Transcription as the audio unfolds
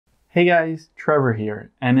Hey guys, Trevor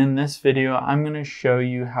here, and in this video I'm going to show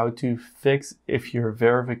you how to fix if your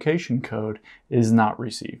verification code is not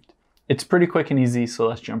received. It's pretty quick and easy, so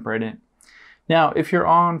let's jump right in. Now, if you're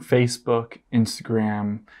on Facebook,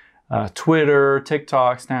 Instagram, Twitter,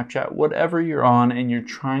 TikTok, Snapchat, whatever you're on, and you're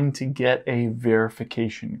trying to get a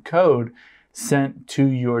verification code sent to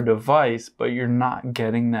your device, but you're not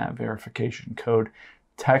getting that verification code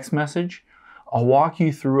text message, I'll walk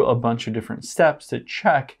you through a bunch of different steps to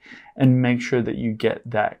check and make sure that you get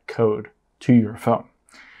that code to your phone.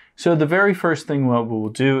 So the very first thing what we'll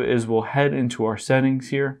do is we'll head into our settings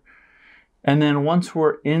here. And then once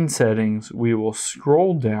we're in settings, we will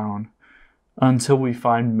scroll down until we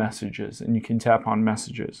find messages, and you can tap on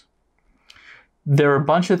messages. There are a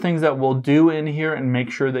bunch of things that we'll do in here and make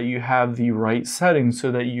sure that you have the right settings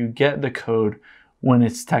so that you get the code when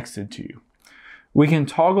it's texted to you. We can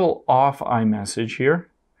toggle off iMessage here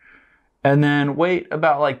and then wait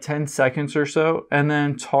about like 10 seconds or so and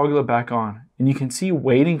then toggle it back on. And you can see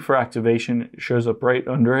waiting for activation shows up right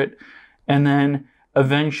under it. And then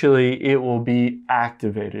eventually it will be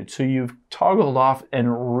activated. So you've toggled off and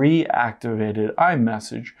reactivated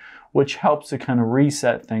iMessage, which helps to kind of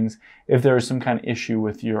reset things if there is some kind of issue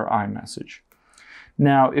with your iMessage.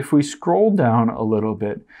 Now, if we scroll down a little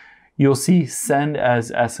bit, you'll see send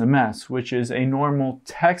as SMS, which is a normal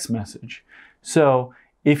text message. So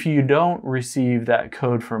if you don't receive that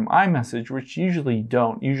code from iMessage, which usually you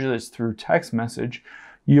don't, usually it's through text message,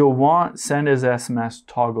 you'll want send as SMS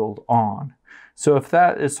toggled on. So if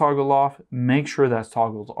that is toggled off, make sure that's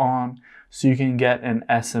toggled on so you can get an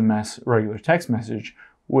SMS regular text message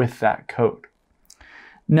with that code.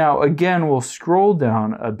 Now again, we'll scroll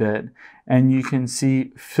down a bit and you can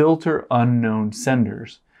see filter unknown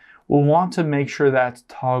senders. We'll want to make sure that's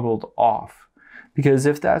toggled off, because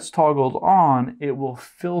if that's toggled on, it will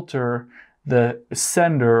filter the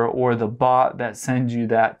sender or the bot that sends you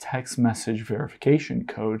that text message verification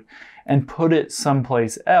code and put it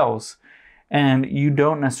someplace else, and you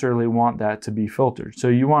don't necessarily want that to be filtered. So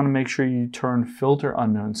you want to make sure you turn filter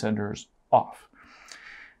unknown senders off.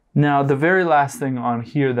 Now, the very last thing on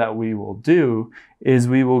here that we will do is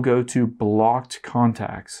we will go to blocked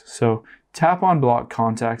contacts. So tap on blocked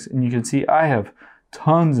contacts and you can see I have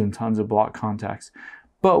tons and tons of blocked contacts.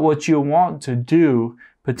 But what you want to do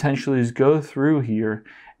potentially is go through here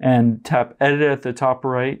and tap edit at the top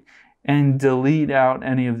right and delete out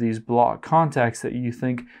any of these blocked contacts that you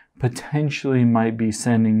think potentially might be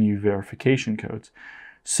sending you verification codes.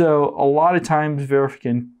 So a lot of times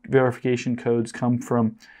verification codes come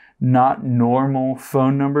from not normal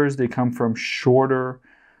phone numbers. They come from shorter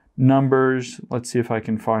numbers. Let's see if I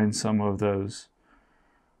can find some of those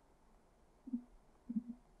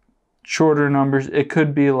shorter numbers. It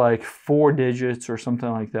could be like 4 digits or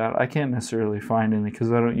something like that. I can't necessarily find any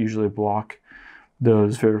because I don't usually block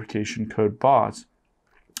those verification code bots.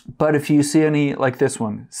 But if you see any like this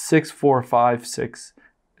one,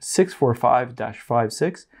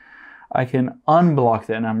 645-56, I can unblock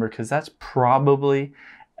that number because that's probably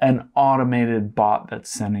an automated bot that's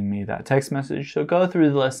sending me that text message. So go through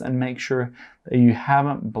the list and make sure that you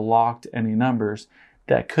haven't blocked any numbers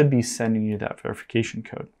that could be sending you that verification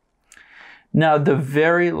code. Now, the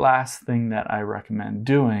very last thing that I recommend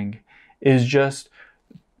doing is just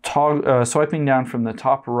swiping down from the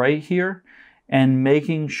top right here and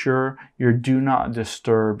making sure your do not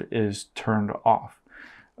disturb is turned off.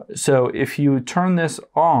 So if you turn this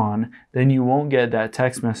on, then you won't get that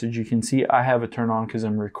text message. You can see I have it turned on because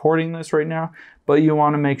I'm recording this right now, but you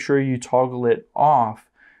want to make sure you toggle it off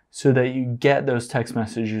so that you get those text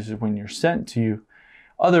messages when you're sent to you.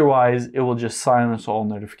 Otherwise, it will just silence all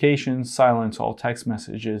notifications, silence all text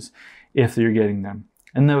messages if you're getting them.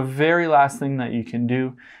 And the very last thing that you can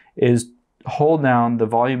do is hold down the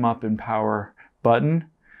volume up and power button,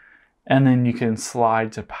 and then you can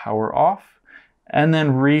slide to power off, and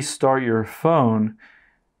then restart your phone.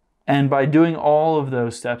 And by doing all of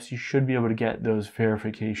those steps, you should be able to get those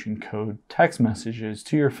verification code text messages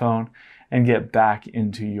to your phone and get back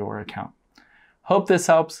into your account. Hope this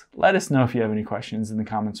helps. Let us know if you have any questions in the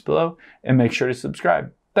comments below and make sure to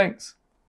subscribe. Thanks.